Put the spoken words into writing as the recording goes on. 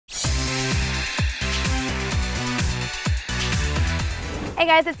Hey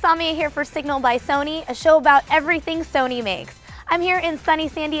guys, it's Samia here for Signal by Sony, a show about everything Sony makes. I'm here in sunny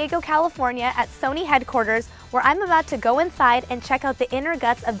San Diego, California at Sony headquarters, where I'm about to go inside and check out the inner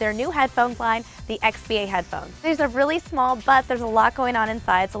guts of their new headphones line, the XBA headphones. These are really small, but there's a lot going on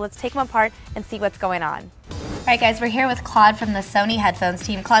inside, so let's take them apart and see what's going on. All right guys, we're here with Claude from the Sony headphones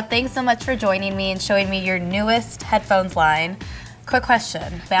team. Claude, thanks so much for joining me and showing me your newest headphones line. Quick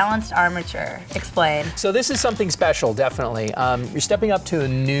question, Balanced Armature, explain. So this is something special, definitely. You're stepping up to a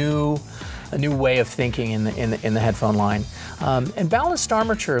new way of thinking in the headphone line. And Balanced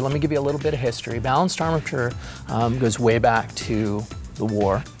Armature, let me give you a little bit of history. Balanced Armature goes way back to the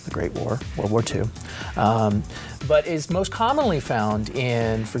war, the Great War, World War II, but is most commonly found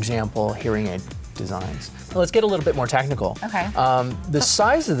in, for example, hearing aid designs. Now, let's get a little bit more technical. Okay. The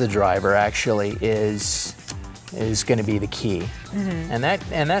size of the driver actually is going to be the key. And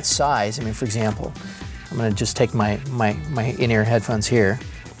that size, I mean, for example, I'm going to just take my in-ear headphones here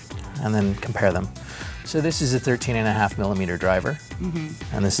and then compare them. So this is a 13.5mm driver,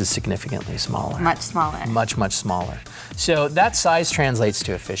 and this is significantly smaller. Much smaller. Much, much smaller. So that size translates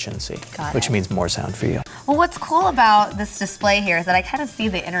to efficiency, which means more sound for you. Well, what's cool about this display here is that I kind of see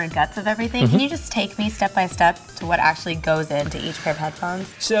the inner guts of everything. Can you just take me step by step to what actually goes into each pair of headphones?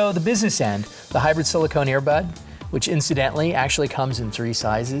 So the business end, the hybrid silicone earbud, which incidentally actually comes in 3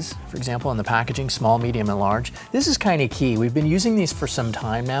 sizes, for example, in the packaging, small, medium, and large. This is kind of key. We've been using these for some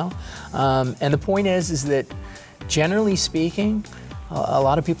time now. And the point is that generally speaking, a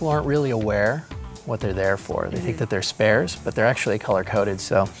lot of people aren't really aware what they're there for. They think that they're spares, but they're actually color-coded.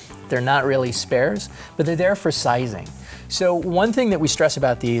 So they're not really spares, but they're there for sizing. So one thing that we stress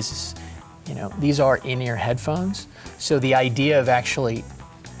about these is, these are in-ear headphones. So the idea of actually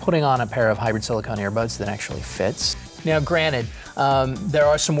putting on a pair of hybrid silicone earbuds that actually fits. Now granted, there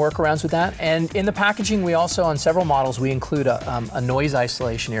are some workarounds with that, and in the packaging we also, on several models, we include a noise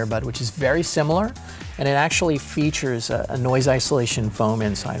isolation earbud, which is very similar, and it actually features a noise isolation foam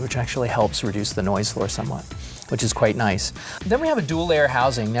inside, which actually helps reduce the noise floor somewhat, which is quite nice. Then we have a dual layer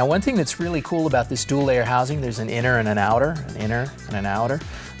housing. Now one thing that's really cool about this dual layer housing, there's an inner and an outer, an inner and an outer.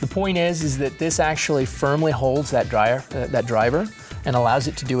 The point is that this actually firmly holds that driver and allows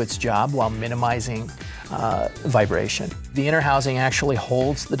it to do its job while minimizing vibration. The inner housing actually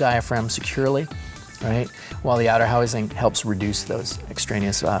holds the diaphragm securely, right? While the outer housing helps reduce those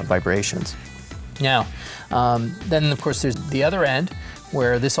extraneous vibrations. Now, then of course there's the other end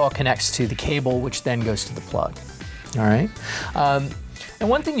where this all connects to the cable, which then goes to the plug, all right? And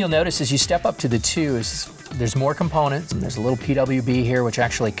one thing you'll notice as you step up to the 2 is there's more components. There's a little PWB here which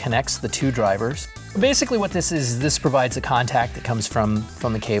actually connects the 2 drivers. Basically what this is, this provides a contact that comes from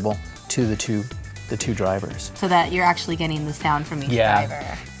the cable to the two drivers. So that you're actually getting the sound from each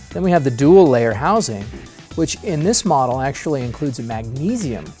driver. Then we have the dual layer housing, which in this model actually includes a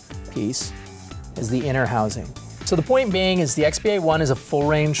magnesium piece as the inner housing. So the point being is the XBA1 is a full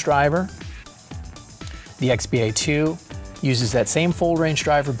range driver. The XBA2 uses that same full range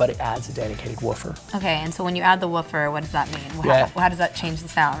driver, but it adds a dedicated woofer. Okay, and so when you add the woofer, what does that mean? How does that change the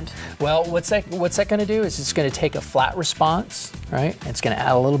sound? Well, what's that going to do is it's going to take a flat response, right? And it's going to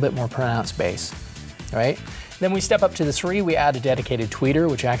add a little bit more pronounced bass, right? Then we step up to the 3, we add a dedicated tweeter,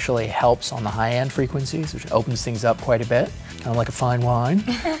 which actually helps on the high-end frequencies, which opens things up quite a bit, kind of like a fine wine.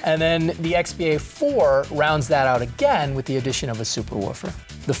 And then the XBA4 rounds that out again with the addition of a super woofer.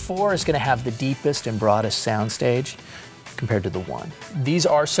 The 4 is going to have the deepest and broadest soundstage compared to the 1. These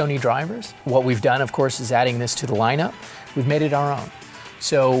are Sony drivers. What we've done, of course, is adding this to the lineup. We've made it our own.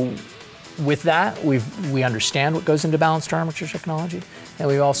 So with that, we understand what goes into Balanced Armature technology, and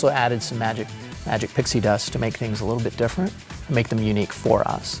we've also added some magic pixie dust to make things a little bit different and make them unique for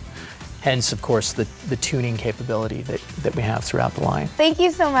us. Hence, of course, the tuning capability that we have throughout the line. Thank you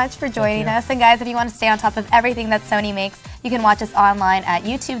so much for joining us. And guys, if you want to stay on top of everything that Sony makes, you can watch us online at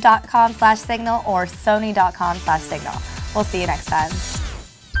youtube.com/signal or sony.com/signal. We'll see you next time.